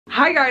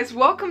Hi guys,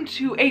 welcome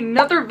to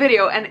another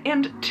video, and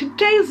in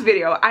today's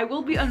video I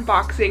will be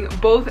unboxing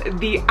both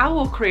the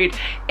Owlcrate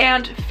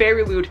and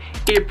Fairyloot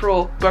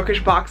April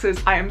bookish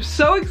boxes. I am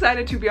so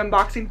excited to be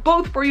unboxing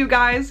both for you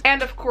guys,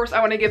 and of course I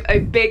want to give a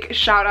big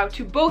shout out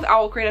to both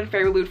Owlcrate and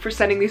Fairyloot for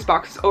sending these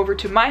boxes over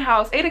to my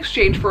house in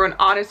exchange for an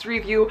honest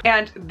review.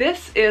 And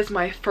this is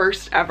my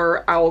first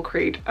ever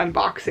Owlcrate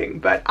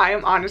unboxing, but I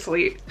am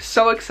honestly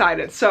so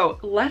excited. So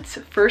let's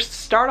first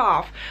start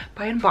off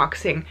by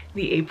unboxing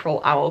the April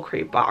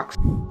Owlcrate box.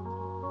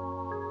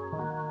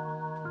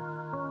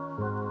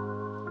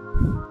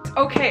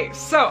 Okay,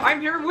 so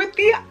I'm here with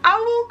the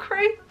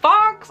Owlcrate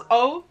box.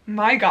 Oh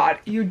my god,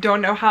 you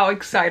don't know how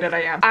excited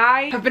I am.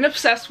 I have been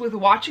obsessed with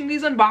watching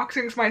these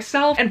unboxings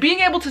myself, and being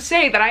able to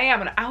say that I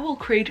am an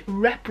Owlcrate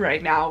rep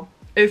right now,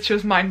 it's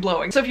just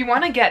mind-blowing. So if you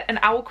want to get an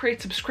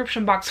Owlcrate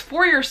subscription box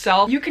for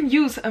yourself, you can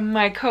use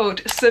my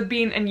code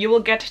Sabine and you will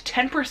get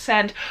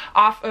 10%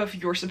 off of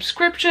your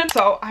subscription.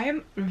 So I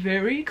am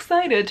very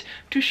excited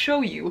to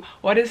show you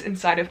what is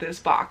inside of this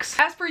box.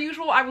 As per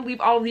usual, I will leave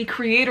all of the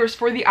creators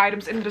for the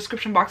items in the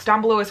description box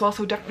down below as well,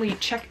 so definitely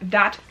check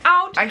that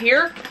out. I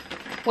hear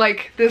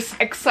like this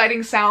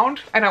exciting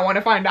sound and I want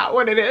to find out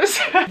what it is.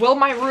 Will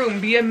my room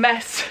be a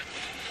mess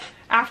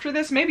after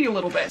this? Maybe a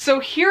little bit. So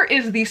here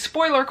is the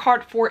spoiler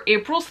card for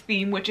April's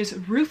theme, which is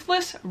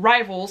Ruthless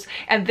Rivals,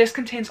 and this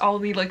contains all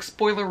of the like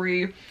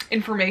spoilery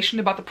information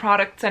about the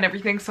products and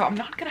everything, so I'm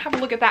not gonna have a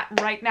look at that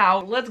right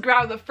now. Let's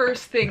grab the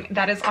first thing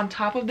that is on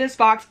top of this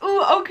box.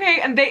 Ooh, okay,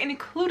 and they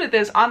included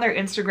this on their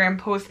Instagram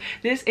post.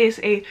 This is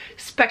a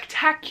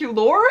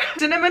spectacular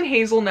cinnamon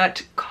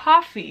hazelnut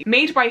coffee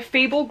made by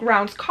Fable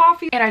grounds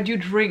coffee, and I do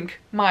drink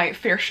my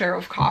fair share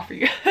of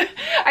coffee.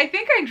 I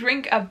think I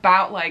drink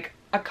about like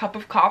a cup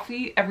of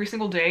coffee every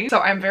single day, so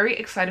I'm very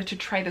excited to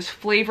try this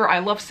flavor. I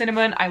love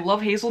cinnamon, I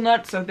love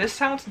hazelnut, so this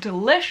sounds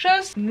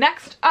delicious.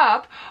 Next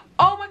up,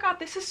 oh my god,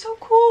 this is so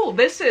cool.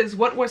 This is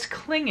what was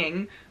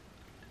clinging.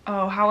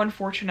 Oh, how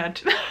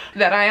unfortunate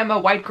that I am a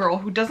white girl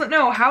who doesn't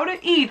know how to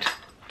eat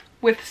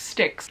with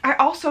sticks. I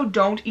also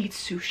don't eat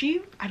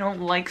sushi. I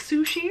don't like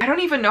sushi. I don't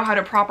even know how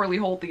to properly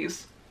hold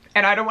these,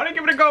 and I don't want to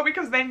give it a go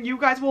because then you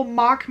guys will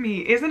mock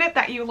me. Isn't it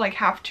that you like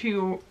have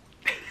to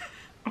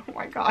oh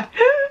my god.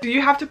 Do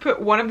you have to put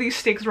one of these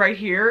sticks right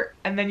here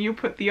and then you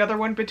put the other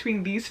one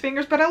between these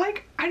fingers? But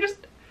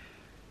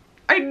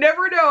I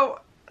never know.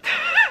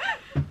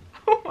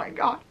 Oh my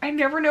god. I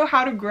never know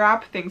how to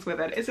grab things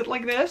with it. Is it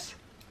like this?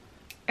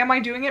 Am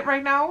I doing it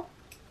right now?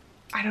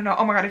 I don't know.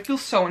 Oh my god, it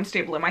feels so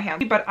unstable in my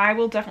hand. But I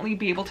will definitely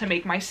be able to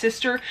make my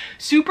sister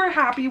super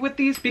happy with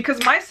these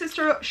because my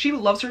sister, she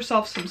loves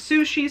herself some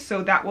sushi,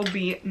 so that will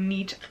be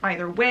neat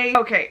either way.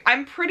 Okay,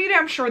 I'm pretty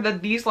damn sure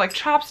that these like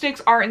chopsticks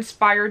are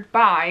inspired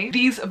by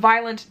these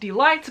Violent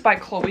Delights by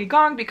Chloe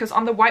Gong, because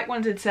on the white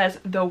ones it says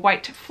the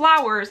white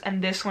flowers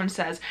and this one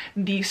says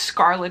the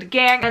Scarlet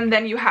Gang, and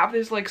then you have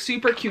this like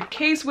super cute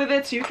case with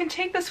it, so you can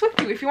take this with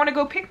you if you want to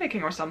go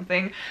picnicking or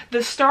something.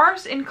 The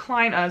stars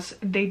incline us,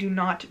 they do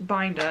not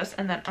bind us.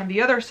 And then on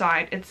the other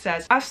side, it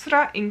says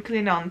Astra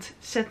inclinant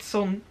set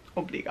son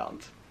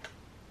obligant.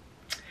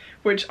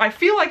 Which I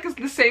feel like is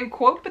the same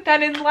quote, but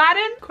then in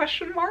Latin,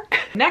 question mark.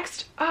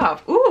 Next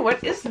up, ooh,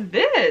 what is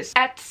this?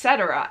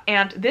 Etc.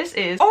 And this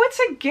is, oh, it's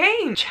a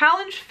game.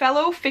 Challenge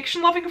fellow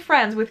fiction-loving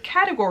friends with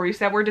categories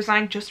that were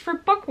designed just for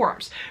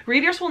bookworms.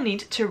 Readers will need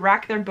to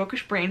rack their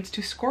bookish brains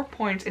to score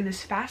points in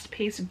this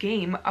fast-paced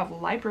game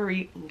of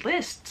library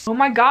lists. Oh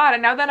my god,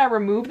 and now that I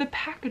remove the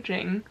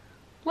packaging,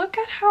 look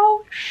at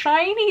how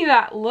shiny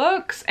that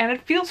looks, and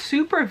it feels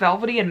super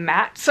velvety and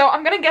matte. So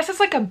I'm gonna guess it's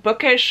like a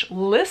bookish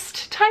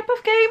list type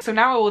of game. So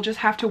now I will just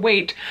have to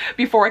wait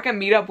before I can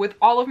meet up with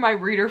all of my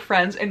reader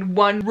friends in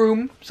one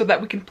room so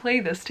that we can play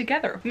this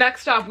together.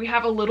 Next up, we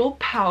have a little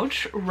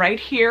pouch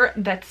right here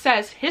that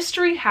says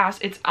history has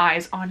its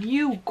eyes on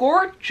you.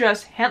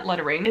 Gorgeous hand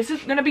lettering. Is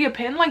it gonna be a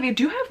pin? Like, they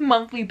do have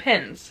monthly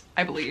pins,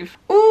 I believe.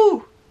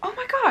 Ooh, oh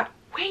my god.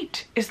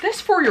 Wait, is this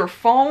for your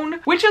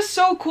phone? Which is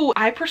so cool.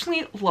 I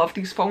personally love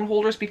these phone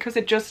holders because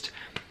it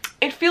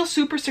feels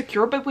super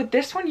secure, but with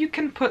this one you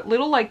can put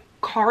little like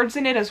cards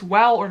in it as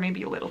well, or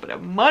maybe a little bit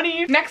of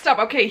money. Next up,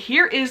 okay,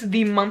 here is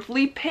the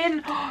monthly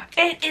pin.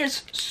 It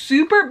is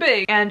super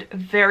big and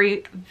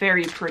very,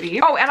 very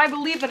pretty. Oh, and I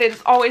believe that it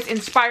is always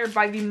inspired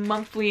by the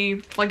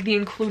monthly, like the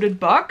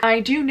included book. I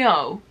do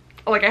know,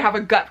 like, I have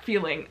a gut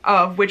feeling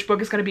of which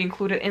book is going to be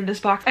included in this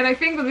box, and I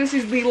think that this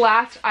is the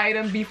last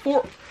item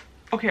before,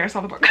 okay, I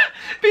saw the book,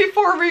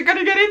 before we're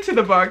gonna get into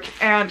the book,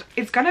 and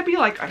it's gonna be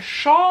like a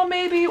shawl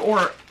maybe,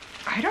 or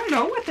I don't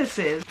know what this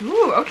is.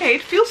 Ooh, okay,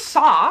 it feels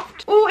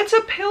soft. Ooh, it's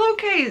a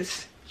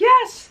pillowcase.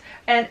 Yes.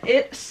 And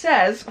it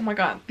says, oh my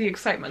god, the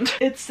excitement.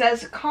 It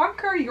says,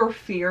 conquer your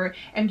fear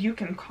and you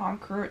can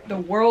conquer the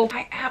world.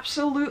 I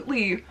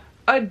absolutely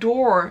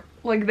adore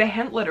like the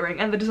hand lettering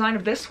and the design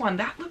of this one.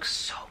 That looks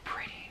so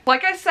pretty.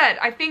 Like I said,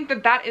 I think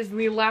that that is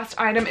the last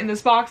item in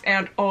this box,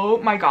 and oh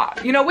my god.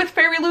 You know, with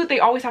Fairyloot, they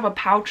always have a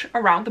pouch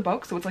around the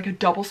book, so it's like a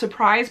double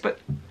surprise, but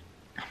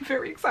I'm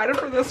very excited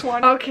for this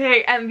one.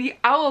 Okay, and the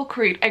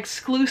Owlcrate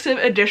exclusive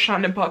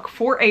edition book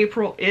for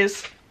April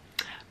is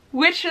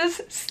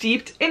Witches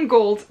Steeped in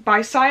Gold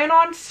by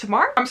Cyanon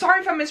Smart. I'm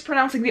sorry if I'm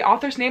mispronouncing the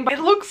author's name, but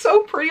it looks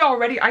so pretty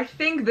already. I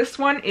think this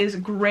one is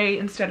gray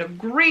instead of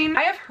green.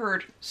 I have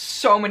heard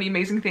so many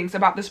amazing things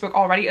about this book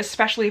already,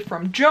 especially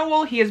from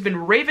Joel. He has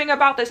been raving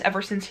about this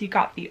ever since he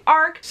got the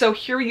ARC. So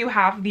here you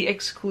have the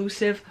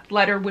exclusive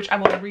letter, which I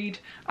will read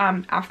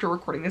after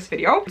recording this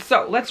video.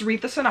 So let's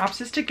read the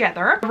synopsis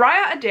together.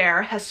 Araya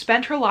Adair has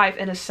spent her life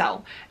in a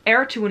cell.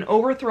 Heir to an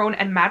overthrown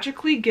and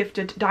magically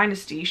gifted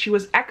dynasty, she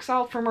was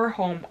exiled from her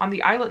home on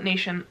the island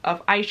nation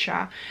of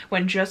Icey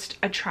when just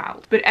a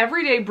child. But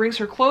every day brings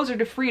her closer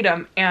to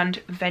freedom and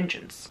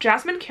vengeance.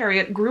 Jasmine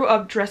Carriot grew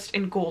up dressed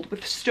in gold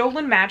with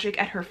stolen magic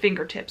at her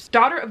fingertips.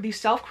 Daughter of the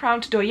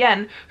self-crowned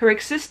Doyen, her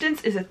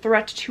existence is a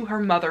threat to her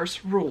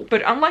mother's rule.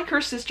 But unlike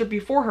her sister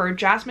before her,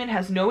 Jasmine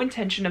has no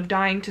intention of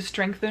dying to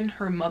strengthen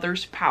her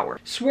mother's power.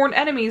 Sworn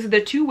enemies,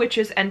 the two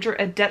witches enter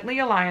a deadly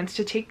alliance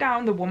to take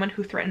down the woman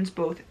who threatens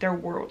both their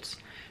worlds.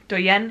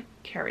 Doyen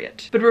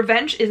Carriot. But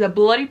revenge is a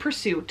bloody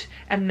pursuit,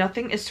 and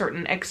nothing is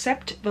certain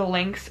except the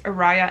lengths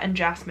Araya and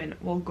Jasmine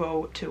will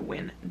go to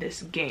win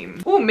this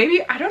game. Oh,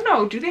 maybe, I don't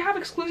know, do they have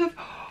exclusive?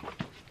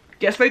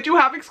 Yes, they do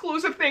have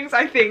exclusive things,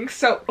 I think.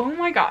 So, oh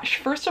my gosh.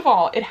 First of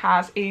all, it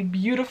has a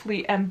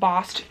beautifully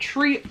embossed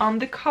tree on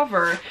the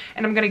cover.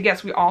 And I'm gonna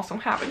guess we also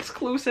have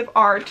exclusive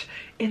art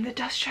in the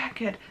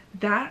Dustjacket.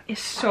 That is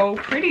so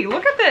pretty.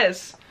 Look at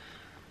this.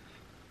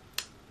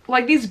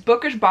 Like, these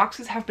bookish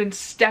boxes have been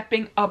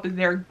stepping up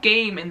their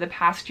game in the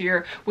past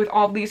year with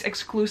all these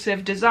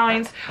exclusive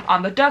designs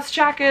on the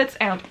Dustjackets.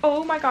 And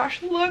oh my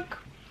gosh, look.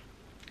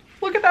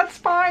 Look at that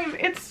spine.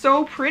 It's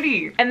so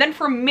pretty. And then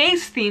for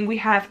May's theme, we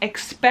have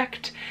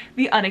Expect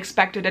the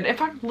Unexpected. And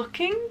if I'm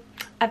looking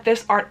at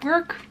this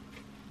artwork,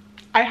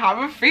 I have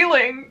a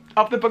feeling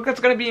of the book that's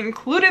going to be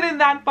included in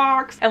that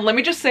box. And let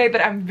me just say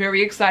that I'm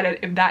very excited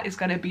if that is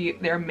going to be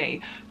their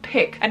May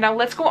pick. And now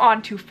let's go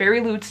on to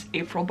Fairyloot's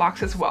April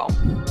box as well.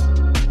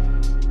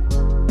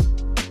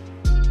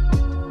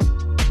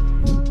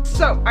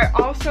 So I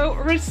also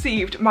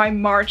received my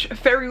March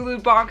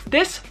Fairyloot box.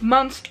 This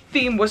month's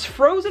theme was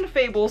Frozen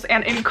Fables,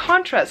 and in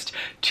contrast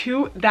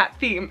to that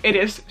theme, it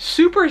is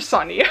super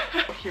sunny.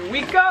 Here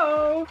we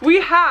go.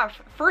 We have,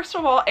 first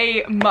of all,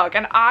 a mug,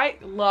 and I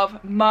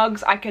love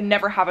mugs. I can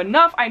never have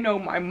enough. I know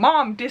my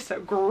mom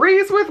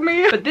disagrees with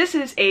me, but this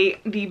is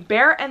the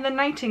Bear and the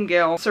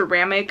Nightingale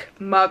ceramic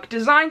mug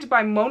designed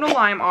by Mona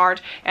Lime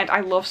Art, and I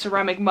love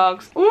ceramic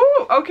mugs.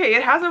 Ooh, okay,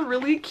 it has a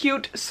really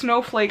cute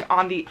snowflake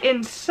on the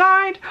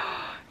inside.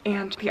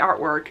 And the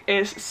artwork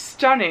is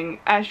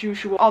stunning as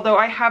usual, although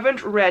I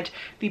haven't read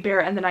The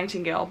Bear and the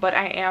Nightingale, but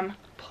I am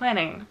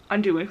planning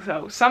on doing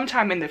so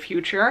sometime in the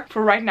future.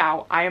 For right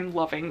now, I am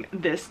loving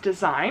this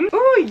design.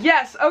 Oh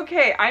yes,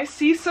 okay, I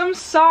see some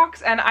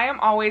socks, and I am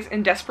always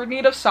in desperate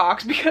need of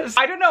socks because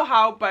I don't know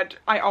how, but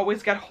I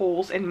always get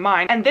holes in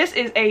mine. And this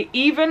is a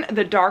Even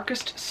the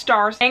Darkest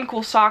Stars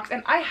ankle socks,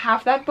 and I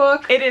have that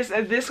book. It is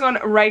this one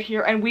right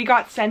here, and we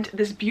got sent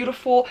this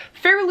beautiful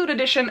Fairyloot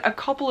edition a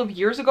couple of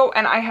years ago,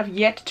 and I have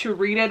yet to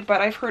read it,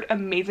 but I've heard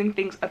amazing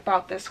things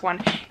about this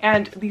one,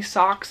 and these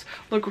socks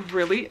look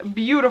really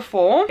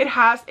beautiful. It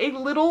has a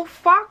little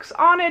fox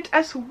on it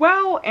as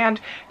well, and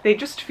they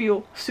just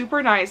feel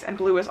super nice, and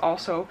blue is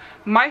also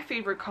my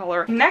favorite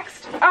color.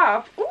 Next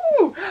up,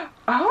 ooh,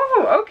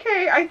 oh,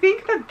 okay, I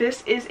think that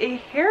this is a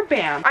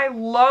hairband. I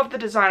love the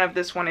design of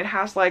this one. It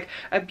has like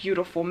a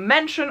beautiful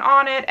mention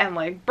on it and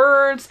like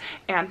birds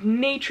and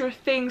nature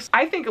things.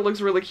 I think it looks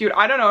really cute.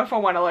 I don't know if I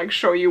want to like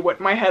show you what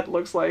my head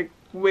looks like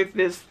with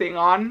this thing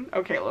on.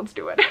 Okay, let's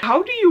do it.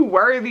 How do you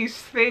wear these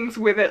things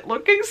with it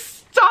looking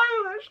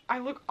stylish? I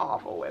look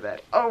awful with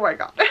it. Oh my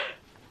god.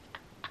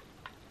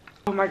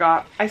 Oh my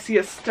god, I see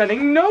a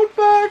stunning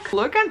notebook.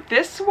 Look at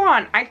this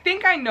one. I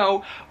think I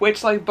know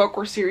which like book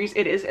or series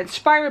it is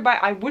inspired by.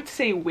 I would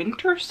say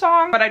Winter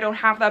Song, but I don't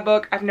have that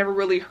book. I've never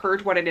really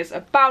heard what it is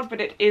about,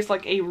 but it is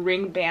like a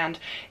ring band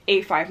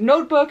A5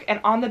 notebook, and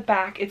on the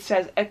back it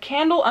says, "A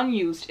candle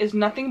unused is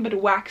nothing but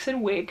wax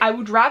and wig. I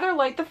would rather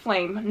light the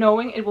flame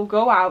knowing it will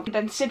go out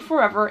than sit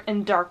forever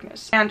in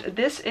darkness." And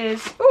this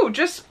is, ooh,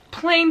 just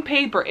plain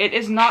paper. It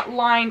is not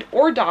lined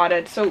or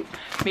dotted, so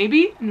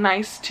maybe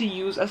nice to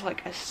use as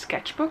like a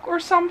sketchbook or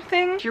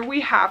something. Here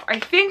we have, I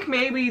think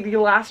maybe the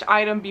last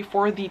item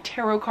before the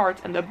tarot cards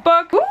and the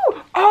book.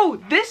 Ooh,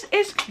 oh, this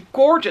is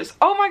gorgeous.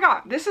 Oh my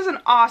god, this is an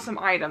awesome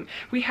item.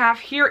 We have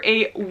here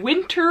a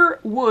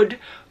Winterwood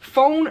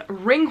phone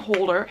ring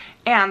holder,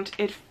 and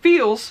it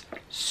feels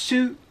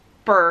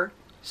super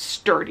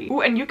sturdy.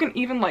 Ooh, and you can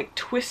even like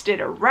twist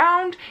it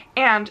around,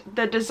 and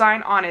the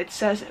design on it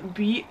says,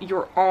 "Be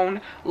your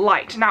own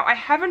light." Now, I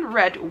haven't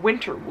read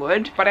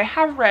Winterwood, but I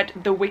have read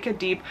The Wicked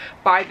Deep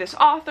by this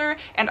author,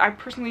 and I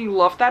personally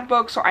love that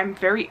book, so I'm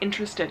very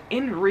interested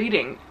in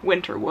reading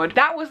Winterwood.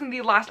 That wasn't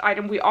the last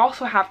item. We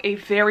also have a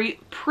very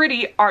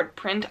pretty art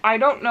print. I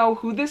don't know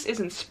who this is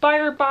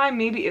inspired by.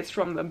 Maybe it's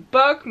from the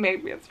book,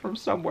 maybe it's from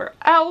somewhere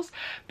else,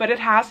 but it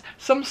has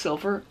some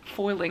silver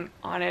foiling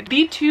on it.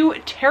 The two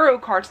tarot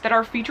cards that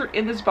are featured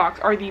in this box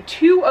are the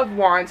Two of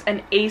Wands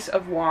and Ace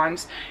of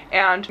Wands,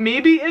 and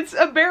maybe it's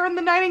a Bear and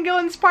the Nightingale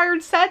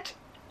inspired set?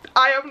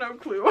 I have no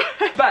clue.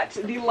 But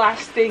the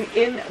last thing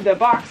in the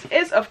box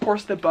is, of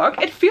course, the book.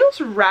 It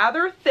feels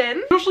rather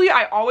thin. Usually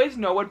I always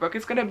know what book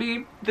it's gonna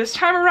be. This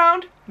time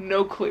around,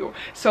 no clue.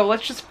 So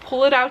let's just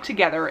pull it out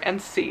together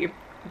and see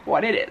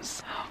what it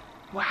is.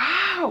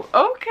 Wow,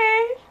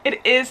 okay.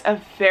 It is a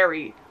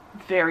very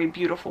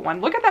beautiful one.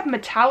 Look at that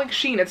metallic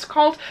sheen. It's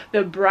called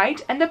The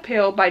Bright and the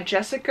Pale by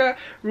Jessica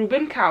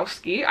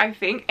Rubinkowski, I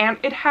think, and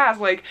it has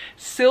like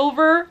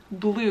silver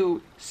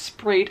blue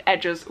sprayed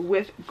edges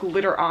with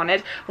glitter on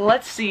it.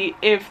 Let's see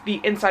if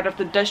the inside of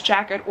the dust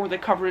jacket or the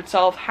cover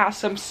itself has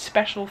some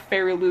special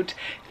Fairyloot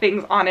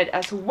things on it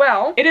as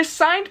well. It is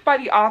signed by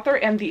the author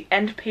and the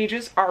end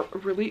pages are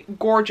really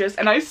gorgeous,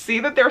 and I see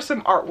that there's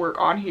some artwork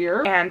on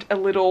here and a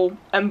little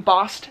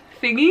embossed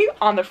thingy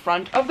on the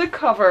front of the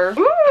cover.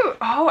 Ooh,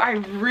 oh, I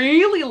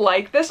really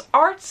like this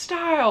art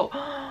style.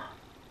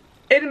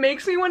 It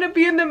makes me want to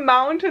be in the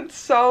mountains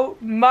so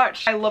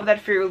much. I love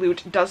that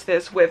Fairyloot does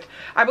this with,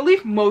 I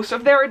believe, most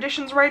of their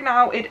editions right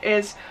now. It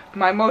is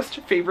my most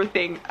favorite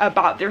thing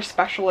about their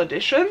special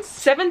editions.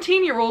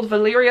 17-year-old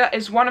Valeria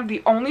is one of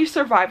the only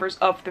survivors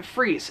of the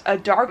freeze, a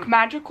dark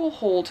magical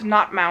hold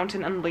not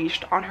mountain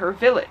unleashed on her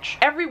village.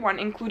 Everyone,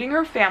 including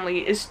her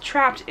family, is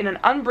trapped in an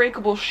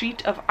unbreakable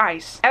sheet of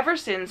ice ever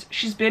since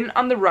she's been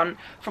on the run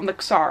from the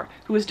Czar,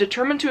 who is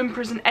determined to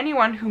imprison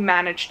anyone who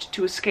managed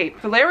to escape.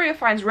 Valeria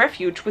finds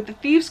refuge with the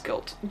Thieves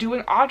Guild,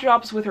 doing odd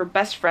jobs with her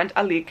best friend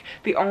Alik,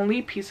 the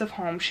only piece of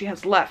home she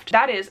has left.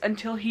 That is,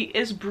 until he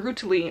is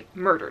brutally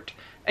murdered.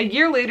 A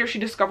year later, she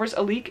discovers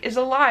Alik is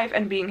alive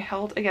and being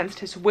held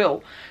against his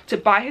will. To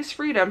buy his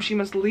freedom, she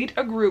must lead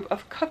a group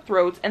of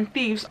cutthroats and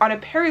thieves on a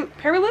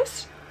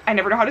perilous, I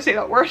never know how to say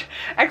that word,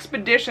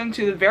 expedition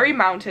to the very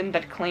mountain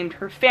that claimed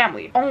her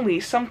family.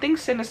 Only something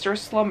sinister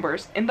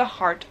slumbers in the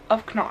heart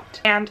of Knot,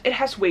 and it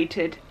has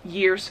waited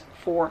years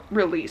for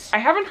release. I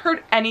haven't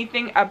heard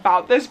anything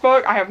about this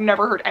book. I have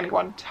never heard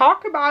anyone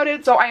talk about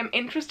it, so I am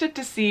interested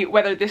to see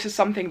whether this is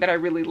something that I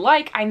really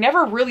like. I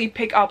never really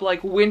pick up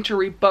like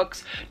wintry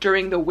books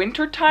during the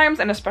winter times,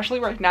 and especially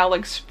right now,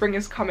 like spring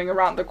is coming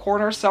around the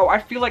corner, so I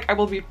feel like I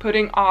will be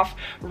putting off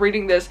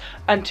reading this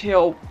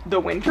until the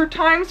winter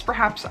times.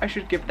 Perhaps I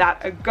should give that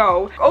a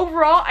go.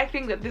 Overall, I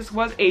think that this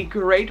was a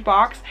great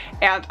box,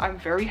 and I'm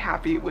very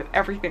happy with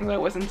everything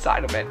that was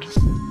inside of it.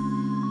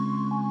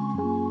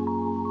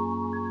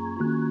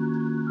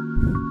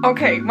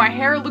 Okay, my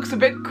hair looks a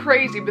bit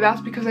crazy, but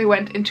that's because I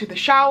went into the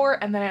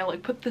shower and then I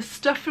like put this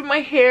stuff in my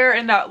hair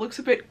and now it looks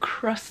a bit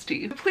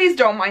crusty. Please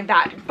don't mind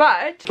that,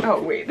 but...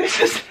 oh wait, this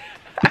is...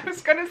 I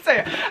was gonna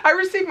say, I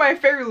received my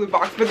Fairyloot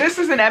box, but this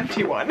is an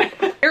empty one.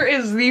 Here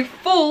is the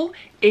full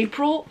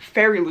April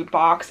Fairyloot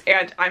box,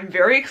 and I'm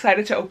very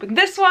excited to open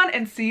this one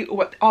and see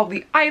what all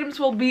the items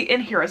will be in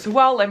here as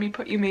well. Let me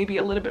put you maybe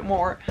a little bit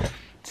more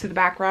to the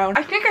background.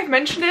 I think I've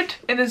mentioned it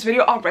in this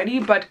video already,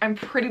 but I'm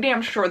pretty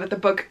damn sure that the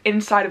book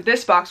inside of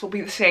this box will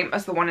be the same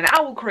as the one in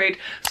Owlcrate,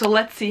 so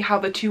let's see how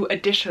the two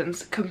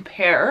editions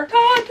compare.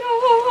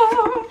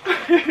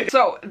 Ta-da!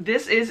 So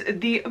this is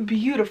the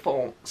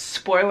beautiful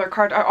spoiler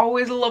card. I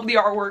always love the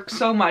artwork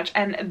so much,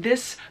 and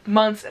this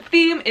month's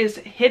theme is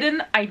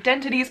hidden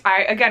identities.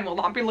 I, again, will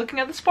not be looking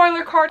at the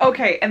spoiler card.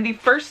 Okay, and the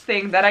first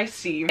thing that I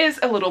see is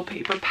a little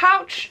paper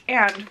pouch,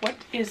 and what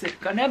is it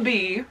gonna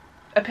be?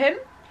 A pin?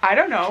 I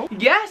don't know.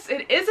 Yes,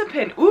 it is a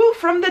pin. Ooh,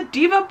 from the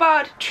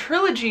Nevernight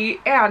Trilogy.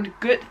 And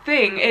good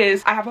thing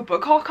is I have a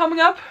book haul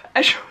coming up,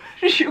 as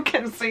you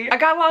can see. I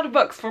got a lot of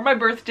books for my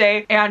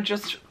birthday and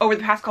just over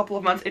the past couple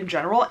of months in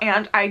general,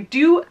 and I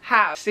do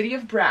have City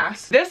of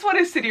Brass. This one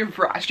is City of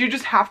Brass. You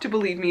just have to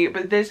believe me,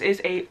 but this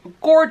is a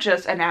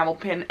gorgeous enamel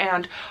pin,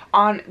 and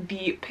on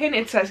the pin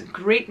it says,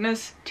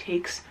 "Greatness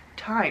takes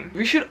time."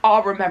 We should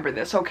all remember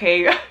this,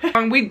 okay?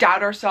 When we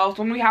doubt ourselves,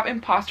 when we have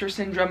imposter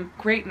syndrome,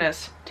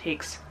 greatness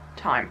takes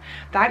time.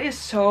 That is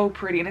so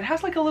pretty, and it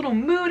has like a little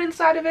moon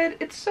inside of it.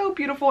 It's so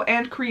beautiful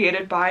and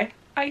created by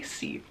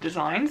Icey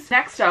Designs.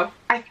 Next up,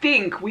 I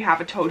think we have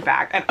a tote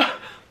bag, and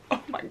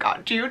oh my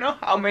god, do you know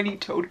how many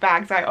tote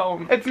bags I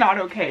own? It's not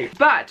okay.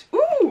 But,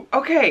 ooh,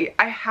 okay,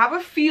 I have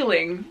a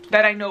feeling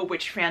that I know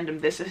which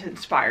fandom this is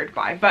inspired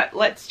by, but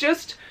let's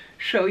just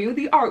show you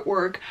the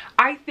artwork.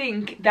 I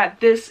think that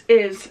this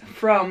is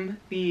from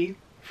the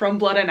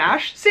Blood and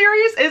Ash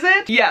series, is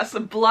it? Yes,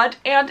 Blood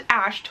and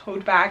Ash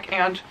tote bag,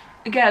 and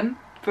again,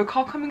 book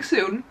haul coming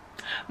soon,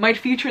 might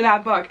feature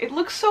that book. It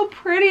looks so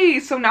pretty,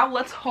 so now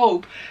let's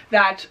hope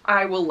that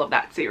I will love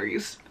that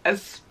series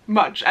as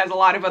much as a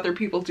lot of other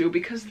people do,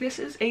 because this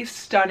is a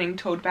stunning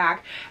tote bag,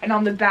 and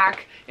on the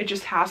back it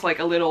just has like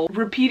a little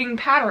repeating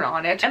pattern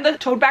on it, and the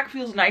tote bag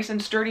feels nice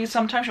and sturdy.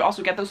 Sometimes you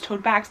also get those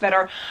tote bags that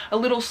are a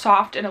little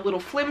soft and a little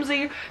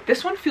flimsy.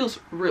 This one feels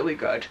really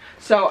good,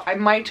 so I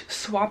might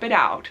swap it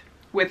out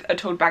with a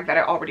tote bag that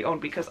I already own,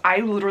 because I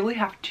literally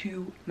have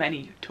too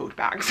many tote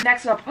bags.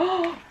 Next up,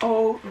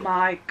 oh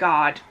my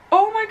god.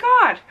 Oh my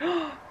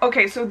god.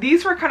 Okay, so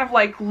these were kind of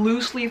like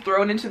loosely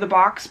thrown into the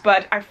box,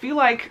 but I feel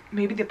like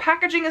maybe the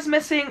packaging is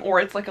missing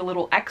or it's like a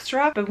little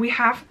extra. But we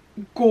have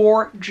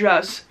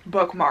gorgeous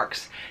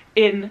bookmarks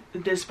in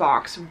this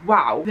box.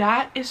 Wow,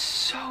 that is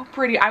so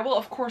pretty. I will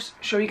of course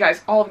show you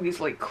guys all of these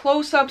like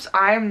close-ups.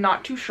 I am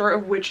not too sure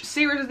of which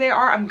series they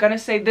are. I'm gonna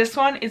say this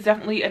one is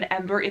definitely an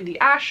Ember in the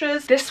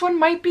Ashes. This one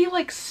might be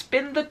like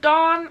Spin the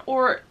Dawn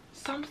or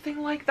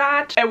something like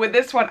that. And with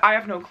this one, I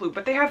have no clue,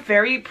 but they have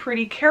very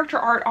pretty character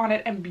art on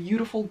it and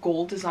beautiful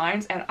gold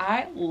designs, and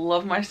I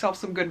love myself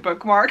some good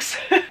bookmarks.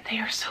 They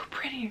are so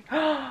pretty.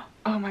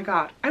 Oh my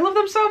god, I love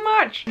them so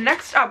much.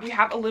 Next up, we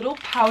have a little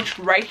pouch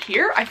right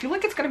here. I feel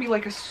like it's gonna be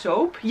like a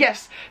soap.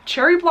 Yes,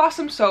 Cherry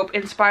Blossom Soap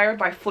inspired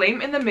by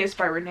Flame in the Mist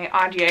by Renee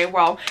Audier.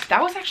 Well,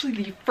 that was actually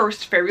the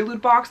first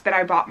Fairyloot box that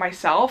I bought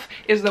myself,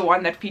 is the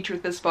one that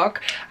featured this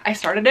book. I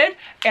started it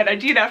and I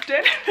DNF'd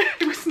it.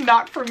 It was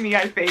not for me,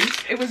 I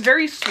think. It was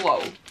very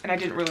slow and I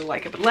didn't really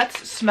like it, but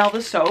let's smell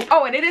the soap.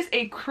 Oh, and it is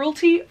a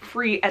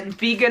cruelty-free and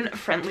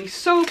vegan-friendly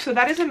soap, so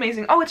that is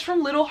amazing. Oh, it's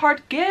from Little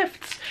Heart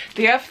Gifts.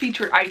 They have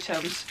featured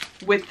items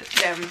with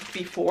them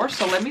before,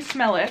 so let me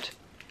smell it.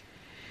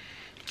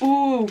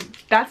 Ooh,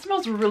 that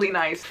smells really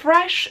nice.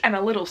 Fresh and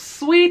a little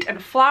sweet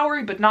and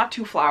flowery, but not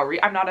too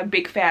flowery. I'm not a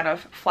big fan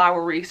of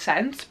flowery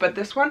scents, but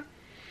this one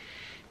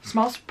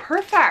smells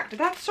perfect.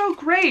 That's so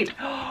great.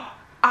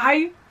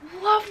 I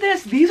love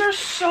this. These are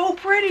so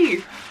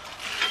pretty.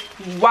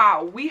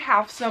 Wow, we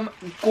have some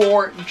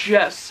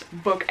gorgeous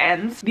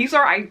bookends. These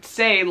are, I'd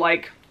say,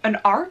 like an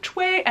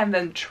archway and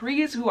then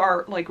trees who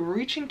are like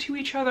reaching to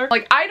each other.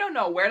 Like, I don't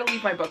know where to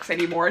leave my books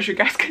anymore, as you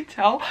guys can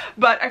tell,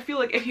 but I feel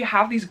like if you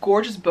have these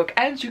gorgeous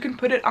bookends, you can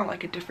put it on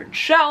like a different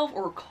shelf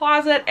or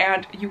closet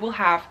and you will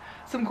have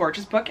some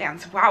gorgeous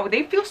bookends. Wow,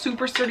 they feel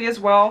super sturdy as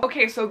well.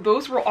 Okay, so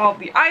those were all of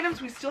the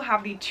items. We still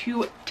have the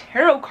 2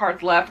 tarot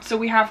cards left. So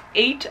we have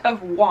 8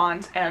 of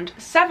Wands and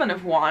 7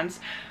 of Wands.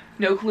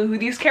 No clue who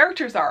these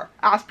characters are,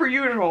 as per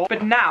usual.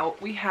 But now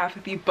we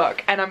have the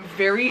book, and I'm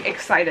very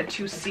excited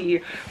to see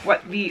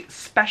what the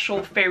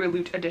special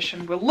Fairyloot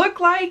edition will look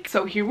like.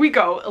 So here we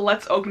go.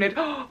 Let's open it.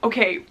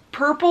 Okay,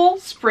 purple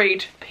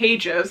sprayed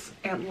pages,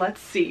 and let's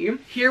see.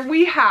 Here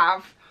we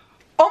have,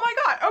 oh my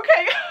god,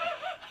 okay.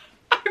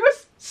 I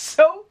was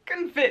so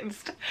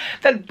convinced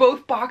that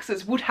both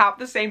boxes would have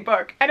the same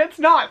book, and it's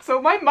not,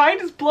 so my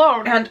mind is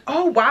blown. And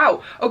oh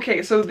wow,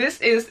 okay, so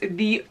this is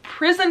the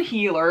Prison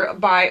Healer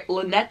by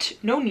Lynette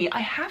Noni. I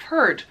have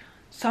heard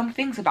some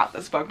things about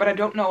this book, but I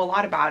don't know a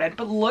lot about it.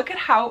 But look at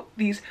how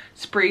these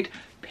sprayed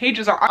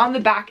pages are. On the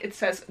back it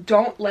says,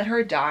 "Don't let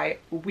her die,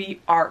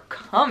 we are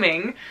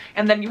coming,"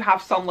 and then you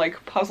have some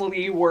like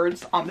puzzly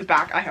words on the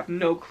back. I have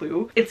no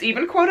clue. It's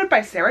even quoted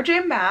by Sarah J.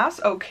 Maas.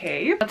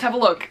 Okay, let's have a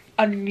look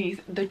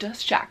underneath the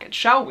dust jacket,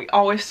 shall we?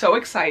 Always so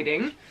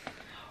exciting.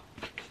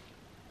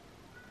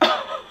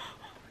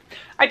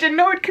 I didn't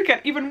know it could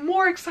get even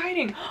more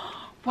exciting.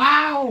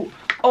 Wow,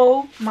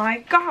 oh my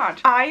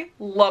god. I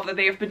love that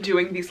they have been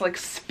doing these like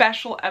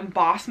special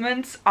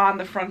embossments on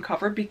the front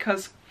cover,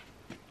 because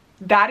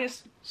that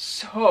is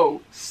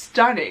so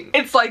stunning.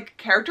 It's like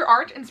character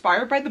art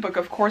inspired by the book,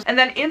 of course, and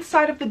then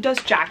inside of the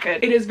dust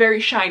jacket it is very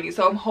shiny,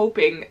 so I'm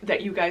hoping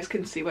that you guys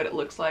can see what it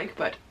looks like.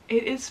 But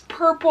it is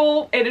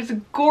purple, it is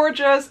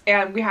gorgeous,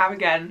 and we have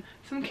again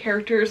some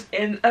characters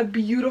in a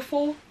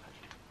beautiful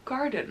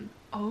garden.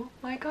 Oh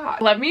my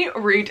god. Let me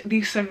read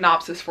the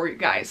synopsis for you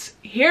guys.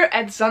 Here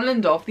at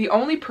Zalindov, the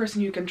only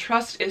person you can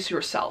trust is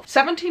yourself.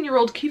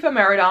 17-year-old Kiva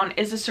Meridon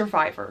is a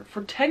survivor.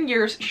 For 10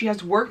 years, she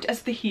has worked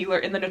as the healer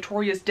in the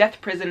notorious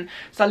death prison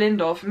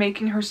Zalindov,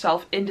 making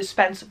herself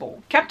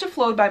indispensable. Kept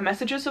afloat by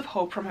messages of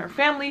hope from her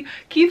family,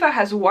 Kiva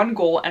has one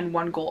goal and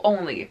one goal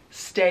only: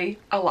 stay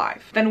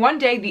alive. Then one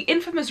day, the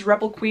infamous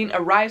rebel queen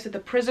arrives at the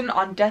prison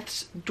on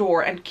death's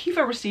door, and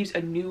Kiva receives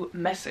a new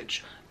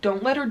message: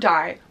 don't let her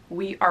die,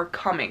 we are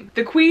coming.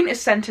 The queen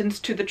is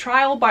sentenced to the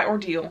trial by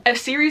ordeal, a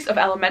series of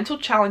elemental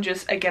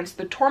challenges against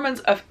the torments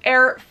of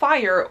air,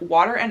 fire,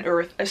 water, and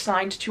earth,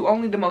 assigned to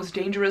only the most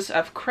dangerous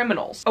of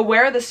criminals.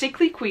 Aware the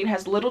sickly queen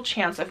has little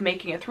chance of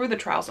making it through the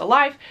trials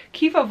alive,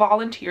 Kiva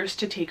volunteers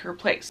to take her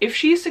place. If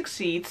she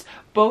succeeds,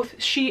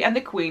 both she and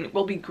the queen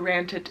will be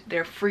granted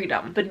their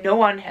freedom. But no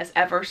one has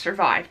ever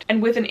survived.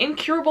 And with an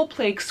incurable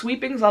plague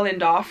sweeping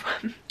Zalindov,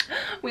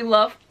 we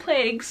love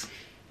plagues.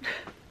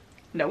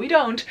 No, we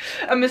don't.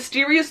 A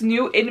mysterious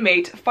new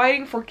inmate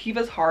fighting for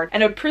Kiva's heart,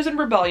 and a prison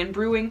rebellion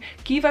brewing,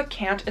 Kiva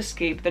can't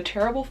escape the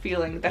terrible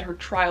feeling that her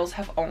trials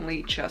have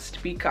only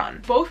just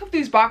begun. Both of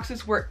these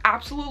boxes were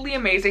absolutely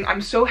amazing.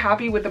 I'm so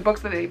happy with the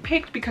books that they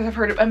picked, because I've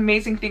heard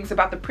amazing things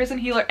about the Prison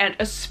Healer and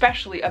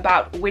especially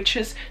about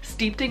witches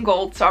steeped in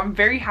gold, so I'm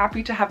very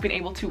happy to have been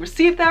able to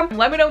receive them.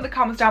 Let me know in the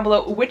comments down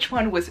below which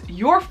one was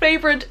your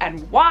favorite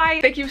and why.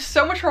 Thank you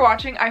so much for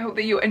watching. I hope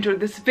that you enjoyed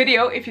this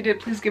video. If you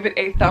did, please give it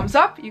a thumbs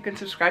up. You can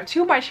subscribe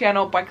to my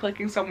channel by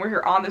clicking somewhere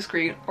here on the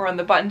screen or on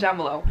the button down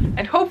below,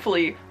 and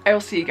hopefully I will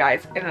see you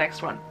guys in the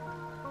next one.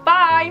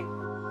 Bye!